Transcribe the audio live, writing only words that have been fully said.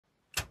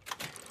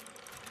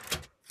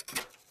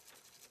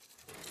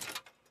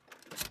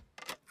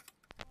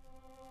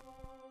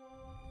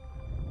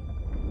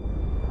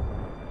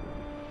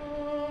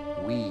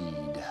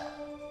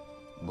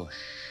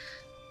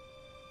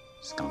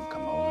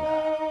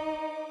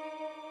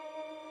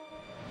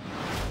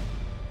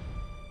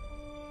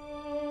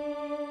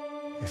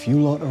If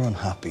you lot are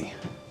unhappy,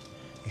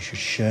 you should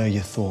share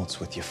your thoughts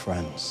with your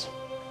friends.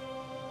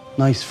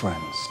 Nice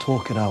friends,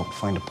 talk it out,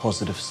 find a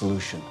positive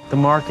solution. The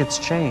market's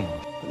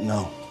changed. But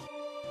no,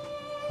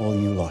 all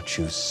you lot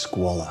choose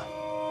squalor,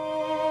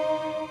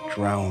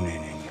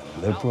 drowning in your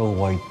liberal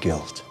white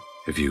guilt.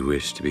 If you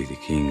wish to be the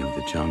king of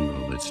the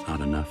jungle, it's not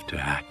enough to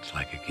act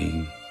like a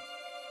king.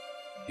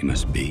 You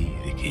must be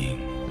the king.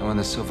 And when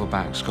the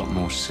silverback's got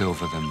more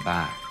silver than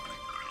back,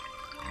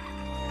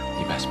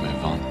 you best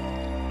move on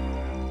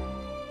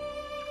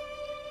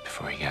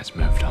before he gets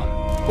moved on.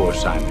 Of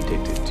course, I'm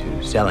addicted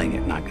to selling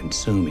it, not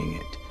consuming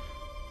it.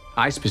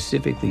 I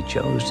specifically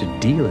chose to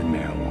deal in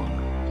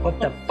marijuana. What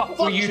the fuck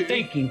were you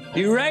thinking?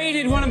 You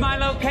raided one of my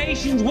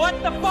locations.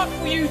 What the fuck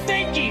were you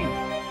thinking?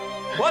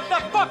 What the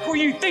fuck were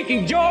you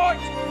thinking,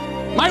 George?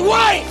 My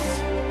wife!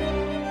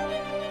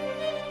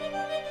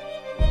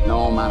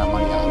 No amount of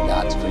money on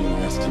God's green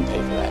earth can pay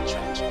for that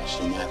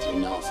transmission. Matthew,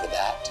 know for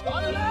that.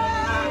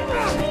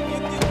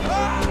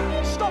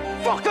 Stop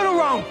fucking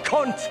around,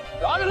 cunt!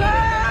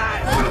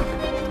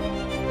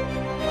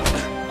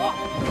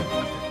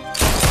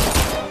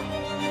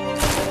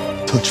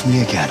 Touch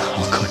me again,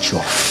 I'll cut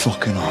your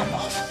fucking arm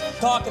off.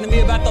 Talking to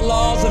me about the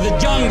laws of the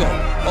jungle.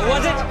 What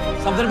was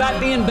it? Something about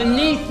being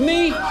beneath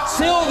me?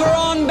 Silver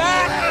on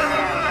back?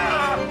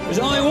 There's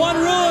only one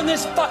rule in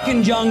this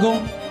fucking jungle.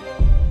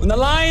 When the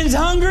lion's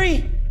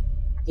hungry,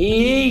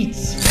 he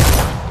eats.